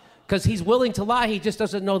 Because he's willing to lie, he just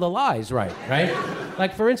doesn't know the lies, right?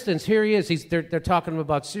 Like, for instance, here he is. They're talking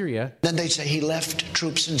about Syria. Then they say he left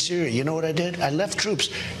troops in Syria. You know what I did? I left troops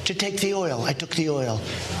to take the oil. I took the oil.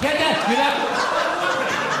 Get that?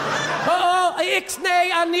 Oh,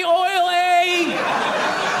 ixnay on the oil,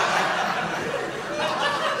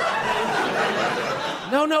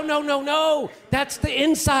 No. That's the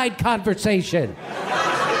inside conversation.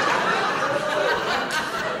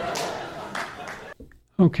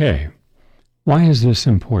 Okay, why is this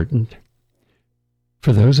important?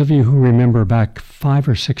 For those of you who remember back 5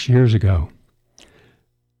 or 6 years ago,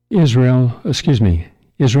 Israel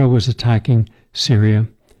was attacking Syria.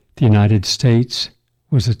 The United States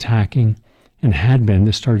was attacking, and had been,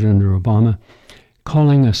 this started under Obama,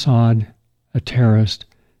 calling Assad a terrorist,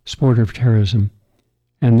 supporter of terrorism.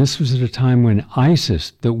 And this was at a time when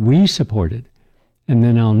ISIS, that we supported, and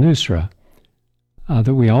then al-Nusra,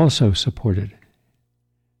 that we also supported.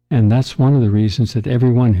 And that's one of the reasons that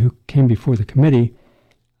everyone who came before the committee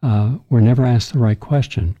were never asked the right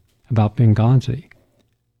question about Benghazi.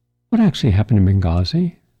 What actually happened in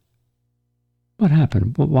Benghazi? What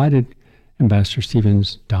happened? Well, why did Ambassador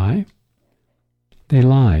Stevens die? They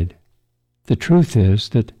lied. The truth is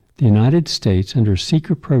that the United States, under a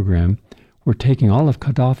secret program, were taking all of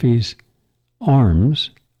Gaddafi's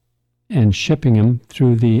arms and shipping them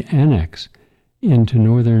through the annex into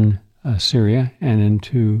northern Syria and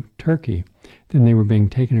into Turkey. Then they were being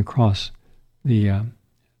taken across the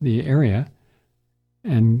area,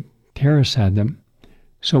 and terrorists had them.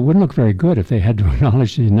 So it wouldn't look very good if they had to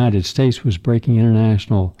acknowledge the United States was breaking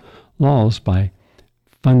international laws by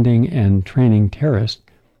funding and training terrorists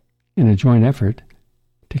in a joint effort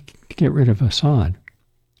to get rid of Assad.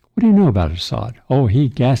 What do you know about Assad? Oh, he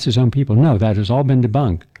gassed his own people. No, that has all been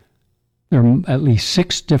debunked. There are at least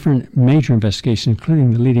 6 different major investigations,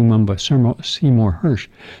 including the leading one by Seymour Hersh,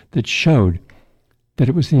 that showed that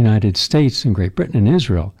it was the United States and Great Britain and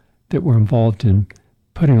Israel that were involved in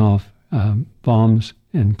putting off bombs,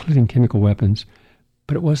 including chemical weapons,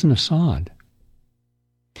 but it wasn't Assad.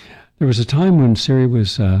 There was a time when Syria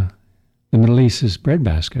was the Middle East's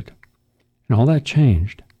breadbasket, and all that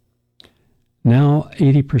changed. Now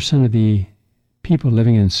 80% of the people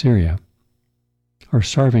living in Syria are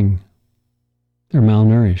starving. They're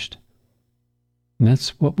malnourished. And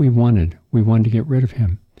that's what we wanted. We wanted to get rid of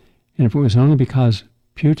him. And if it was only because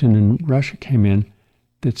Putin and Russia came in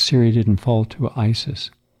that Syria didn't fall to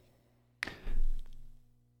ISIS.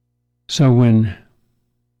 So when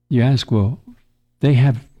you ask, well, they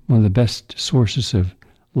have one of the best sources of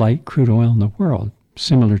light crude oil in the world,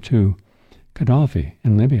 similar to Gaddafi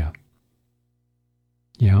in Libya.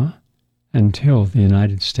 Yeah, until the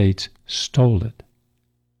United States stole it.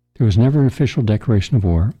 There was never an official declaration of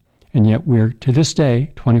war, and yet we're, to this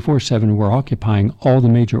day, 24/7, we're occupying all the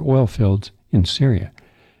major oil fields in Syria.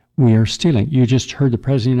 We are stealing. You just heard the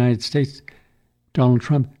President of the United States, Donald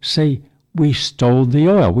Trump, say, we stole the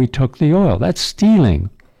oil. We took the oil. That's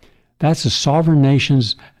stealing. That's a sovereign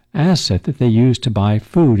nation's asset that they use to buy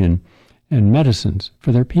food and medicines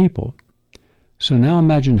for their people. So now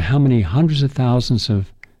imagine how many hundreds of thousands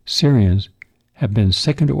of Syrians have been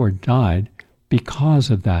sickened or died because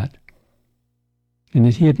of that. And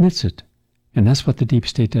that he admits it. And that's what the deep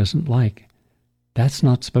state doesn't like. That's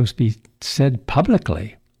not supposed to be said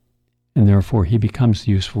publicly. And therefore he becomes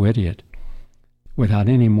the useful idiot without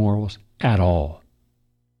any morals at all.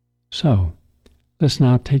 So let's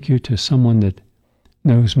now take you to someone that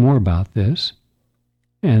knows more about this.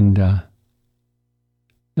 And I'm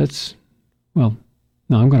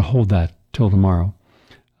going to hold that till tomorrow,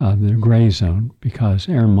 the gray zone, because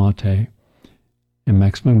Aaron Mate and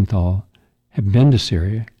Max Blumenthal have been to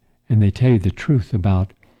Syria, and they tell you the truth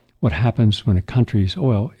about what happens when a country's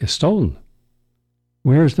oil is stolen.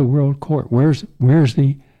 Where's the world court? Where's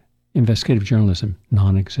the investigative journalism?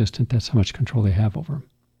 Non-existent. That's how much control they have over them.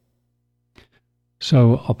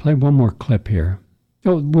 So I'll play one more clip here.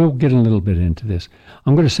 We'll get a little bit into this.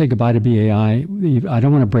 I'm going to say goodbye to BAI. I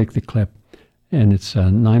don't want to break the clip, and it's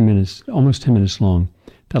 9 minutes, almost 10 minutes long.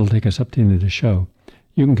 That'll take us up to the end of the show.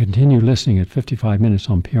 You can continue listening at 55 minutes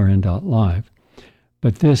on prn.live.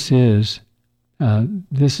 But this is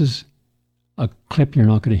a clip you're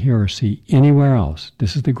not going to hear or see anywhere else.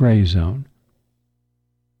 This is the gray zone.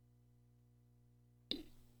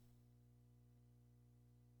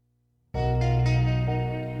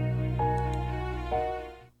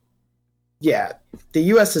 Yeah, the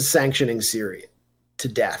U.S. is sanctioning Syria to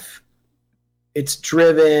death. It's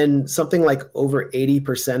driven something like over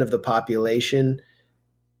 80% of the population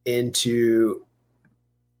into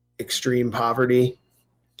extreme poverty,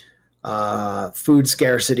 food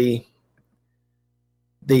scarcity.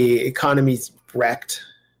 The economy's wrecked.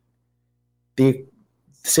 The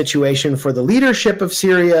situation for the leadership of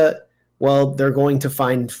Syria, well, they're going to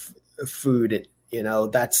find food.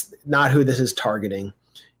 That's not who this is targeting.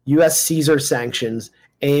 U.S. Caesar sanctions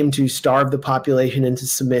aim to starve the population into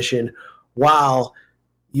submission, while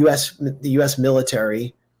the U.S.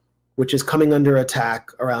 military, which is coming under attack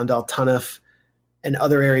around Al-Tanaf and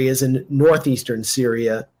other areas in northeastern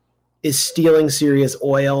Syria, is stealing Syria's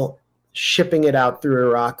oil, shipping it out through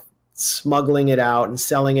Iraq, smuggling it out and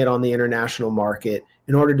selling it on the international market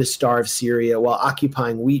in order to starve Syria while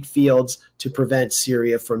occupying wheat fields to prevent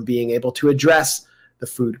Syria from being able to address the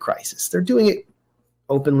food crisis. They're doing it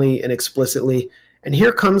openly and explicitly. And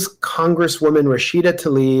here comes Congresswoman Rashida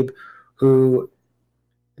Tlaib, who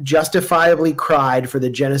justifiably cried for the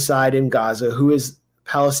genocide in Gaza, who is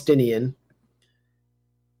Palestinian,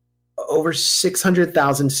 over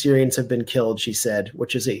 600,000 Syrians have been killed, she said,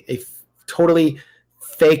 which is a totally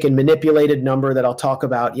fake and manipulated number that I'll talk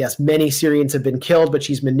about. Yes, many Syrians have been killed, but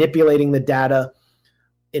she's manipulating the data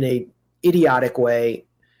in a idiotic way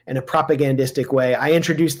and a propagandistic way. I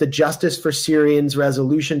introduced the Justice for Syrians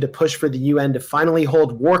resolution to push for the UN to finally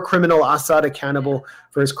hold war criminal Assad accountable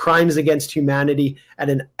for his crimes against humanity at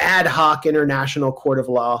an ad hoc international court of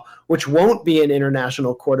law, which won't be an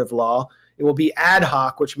international court of law. It will be ad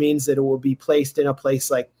hoc, which means that it will be put in a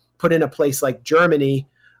place like Germany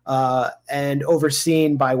and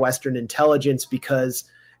overseen by Western intelligence, because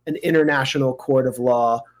an international court of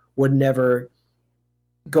law would never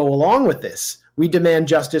go along with this. We demand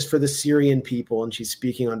justice for the Syrian people, and she's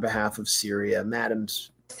speaking on behalf of Syria. Madams.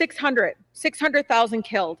 600,000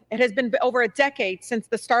 killed. It has been over a decade since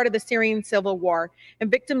the start of the Syrian civil war, and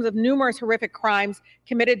victims of numerous horrific crimes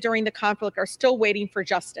committed during the conflict are still waiting for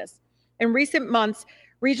justice. In recent months,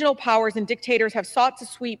 regional powers and dictators have sought to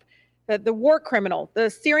sweep the war criminal, the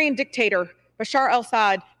Syrian dictator Bashar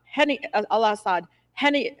al-Assad,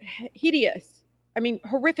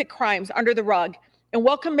 horrific crimes under the rug, and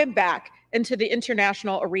welcome him back into the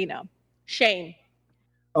international arena. Shame.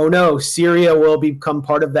 Oh no, Syria will become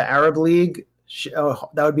part of the Arab League? Oh,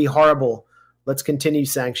 that would be horrible. Let's continue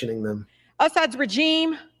sanctioning them. Assad's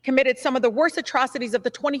regime committed some of the worst atrocities of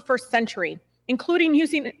the 21st century, including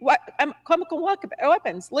using chemical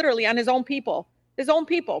weapons, literally, on his own people,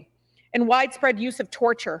 and widespread use of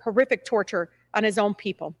torture, horrific torture on his own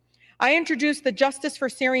people. I introduced the Justice for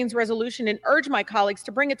Syrians resolution and urge my colleagues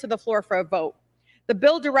to bring it to the floor for a vote. The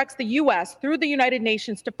bill directs the U.S. through the United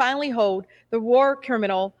Nations to finally hold the war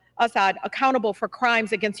criminal Assad accountable for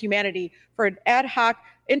crimes against humanity for an ad hoc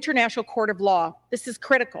international court of law. This is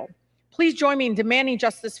critical. Please join me in demanding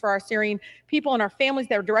justice for our Syrian people and our families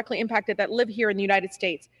that are directly impacted that live here in the United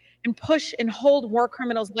States, and push and hold war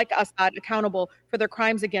criminals like Assad accountable for their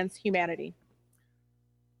crimes against humanity.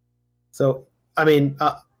 So, I mean,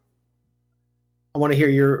 I want to hear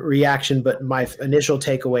your reaction, but my initial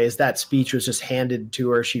takeaway is that speech was just handed to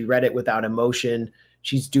her. She read it without emotion.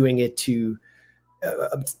 She's doing it to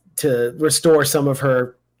restore some of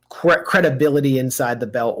her credibility inside the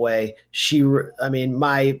Beltway.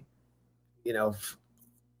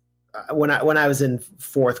 When I was in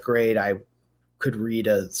fourth grade, I could read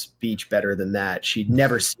a speech better than that. She'd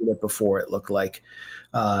never seen it before, it looked like.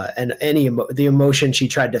 And the emotion she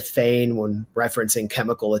tried to feign when referencing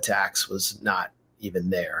chemical attacks was not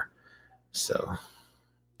even there. So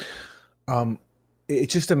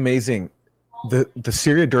it's just amazing. The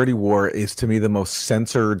Syria dirty war is, to me, the most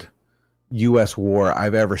censored U.S. war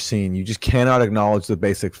I've ever seen. You just cannot acknowledge the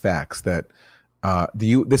basic facts that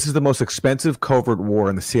this is the most expensive covert war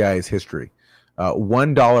in the CIA's history.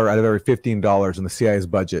 $1 out of every $15 in the CIA's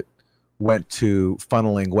budget went to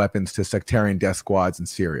funneling weapons to sectarian death squads in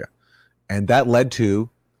Syria. And that led to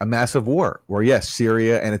a massive war where, yes,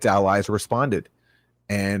 Syria and its allies responded.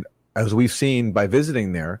 And as we've seen by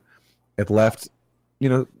visiting there, it left,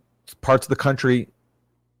 parts of the country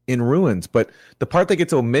in ruins. But the part that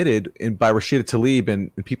gets omitted by Rashida Tlaib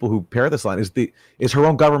and people who pair this line is her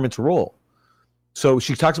own government's role. So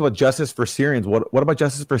she talks about justice for Syrians. What about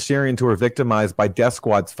justice for Syrians who are victimized by death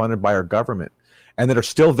squads funded by our government, and that are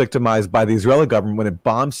still victimized by the Israeli government when it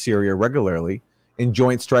bombs Syria regularly in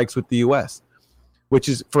joint strikes with the U.S., which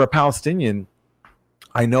is, for a Palestinian,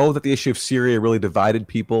 I know that the issue of Syria really divided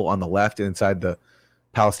people on the left and inside the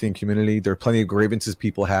Palestinian community. There are plenty of grievances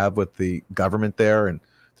people have with the government there, and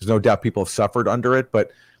there's no doubt people have suffered under it.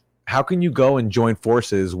 But how can you go and join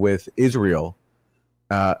forces with Israel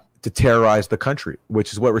to terrorize the country,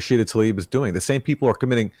 which is what Rashida Tlaib is doing? The same people are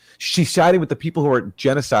committing. She's siding with the people who are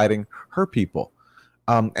genociding her people.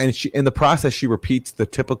 And in the process, she repeats the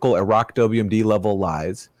typical Iraq WMD level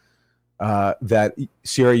lies that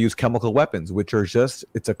Syria used chemical weapons, which are just,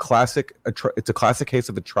 it's a classic case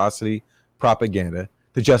of atrocity propaganda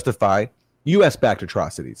to justify U.S.-backed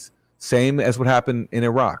atrocities. Same as what happened in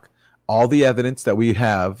Iraq. All the evidence that we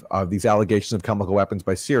have of these allegations of chemical weapons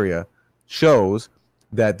by Syria shows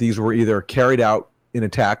that these were either carried out in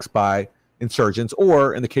attacks by insurgents,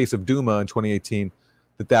 or in the case of Duma in 2018,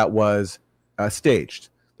 that was staged,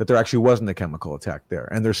 that there actually wasn't a chemical attack there.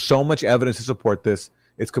 And there's so much evidence to support this.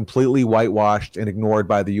 It's completely whitewashed and ignored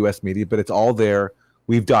by the U.S. media, but it's all there.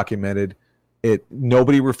 We've documented it.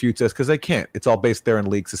 Nobody refutes us because they can't. It's all based there in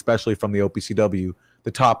leaks, especially from the OPCW,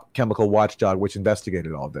 the top chemical watchdog, which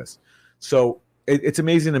investigated all this. So it's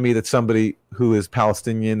amazing to me that somebody who is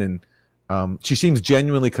Palestinian and she seems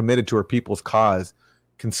genuinely committed to her people's cause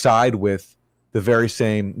can side with the very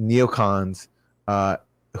same neocons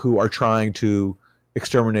who are trying to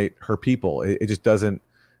exterminate her people. It just doesn't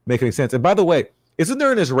make any sense. And by the way, isn't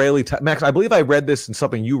there an Israeli Max? I believe I read this in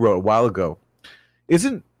something you wrote a while ago.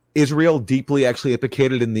 Isn't Israel deeply actually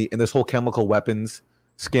implicated in this whole chemical weapons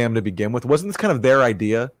scam to begin with? Wasn't this kind of their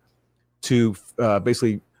idea to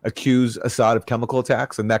basically accuse Assad of chemical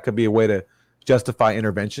attacks, and that could be a way to justify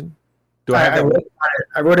intervention? I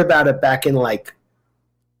wrote about it back in like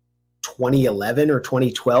 2011 or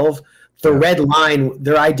 2012. The red line,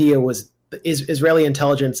 their idea was Israeli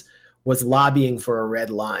intelligence was lobbying for a red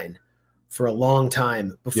line for a long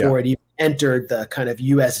time before it even entered the kind of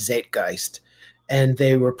U.S. zeitgeist. And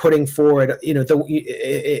they were putting forward,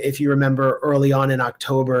 if you remember early on in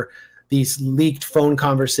October, these leaked phone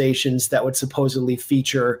conversations that would supposedly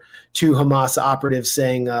feature two Hamas operatives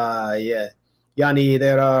saying, Yanni,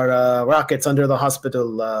 there are rockets under the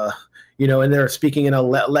hospital, and they're speaking in a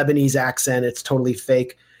Lebanese accent. It's totally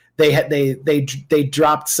fake. They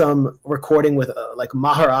dropped some recording with like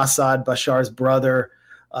Maher Assad, Bashar's brother,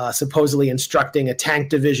 supposedly instructing a tank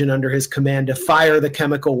division under his command to fire the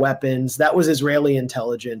chemical weapons. That was Israeli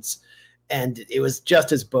intelligence, and it was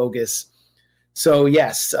just as bogus. So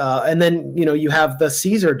yes, and then you have the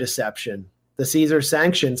Caesar deception. The Caesar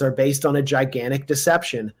sanctions are based on a gigantic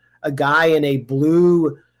deception. A guy in a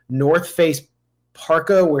blue North Face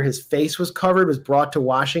parka where his face was covered was brought to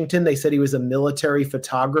Washington. They said he was a military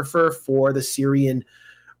photographer for the Syrian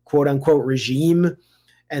quote unquote regime,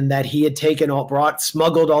 and that he had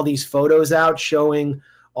smuggled all these photos out showing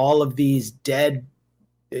all of these dead,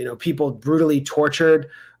 people brutally tortured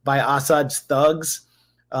by Assad's thugs.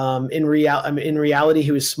 In reality,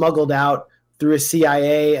 he was smuggled out through a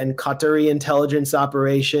CIA and Qatari intelligence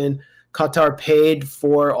operation. Qatar paid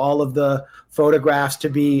for all of the photographs to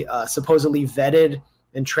be supposedly vetted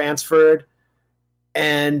and transferred.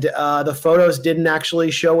 And the photos didn't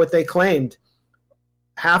actually show what they claimed.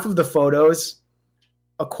 Half of the photos,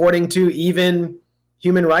 according to even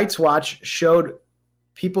Human Rights Watch, showed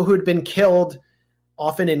people who had been killed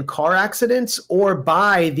often in car accidents or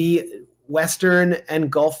by the Western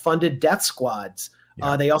and Gulf-funded death squads.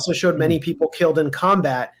 They also showed many people killed in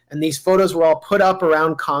combat, and these photos were all put up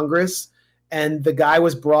around Congress, and the guy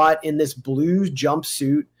was brought in this blue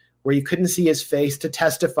jumpsuit where you couldn't see his face to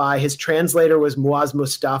testify. His translator was Muaz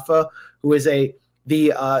Mustafa, who is the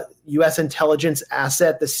U.S. intelligence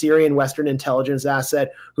asset, the Syrian Western intelligence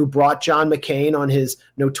asset, who brought John McCain on his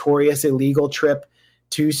notorious illegal trip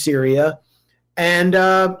to Syria. And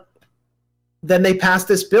then they passed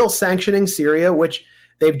this bill sanctioning Syria, which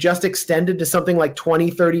they've just extended to something like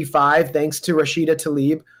 2035, thanks to Rashida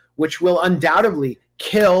Tlaib, which will undoubtedly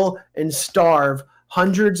kill and starve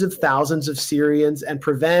hundreds of thousands of Syrians and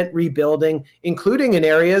prevent rebuilding, including in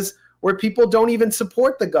areas where people don't even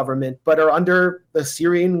support the government, but are under the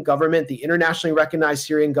Syrian government, the internationally recognized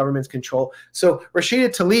Syrian government's control. So Rashida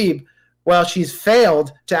Tlaib, while she's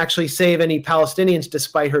failed to actually save any Palestinians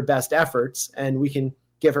despite her best efforts, and we can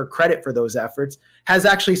give her credit for those efforts, has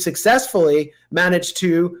actually successfully managed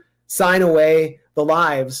to sign away the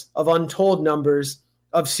lives of untold numbers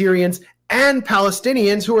of Syrians and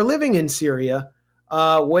Palestinians who are living in Syria,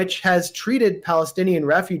 which has treated Palestinian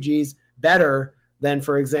refugees better than,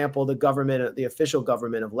 for example, the official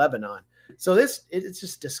government of Lebanon. So it's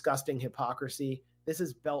just disgusting hypocrisy. This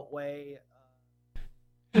is Beltway.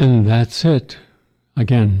 And that's it.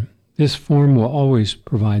 Again, this forum will always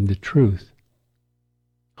provide the truth.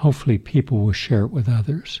 Hopefully people will share it with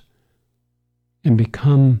others and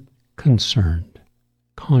become concerned,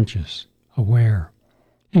 conscious, aware,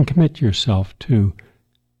 and commit yourself to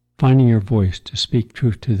finding your voice to speak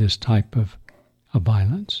truth to this type of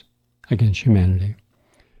violence against humanity.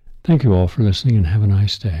 Thank you all for listening and have a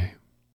nice day.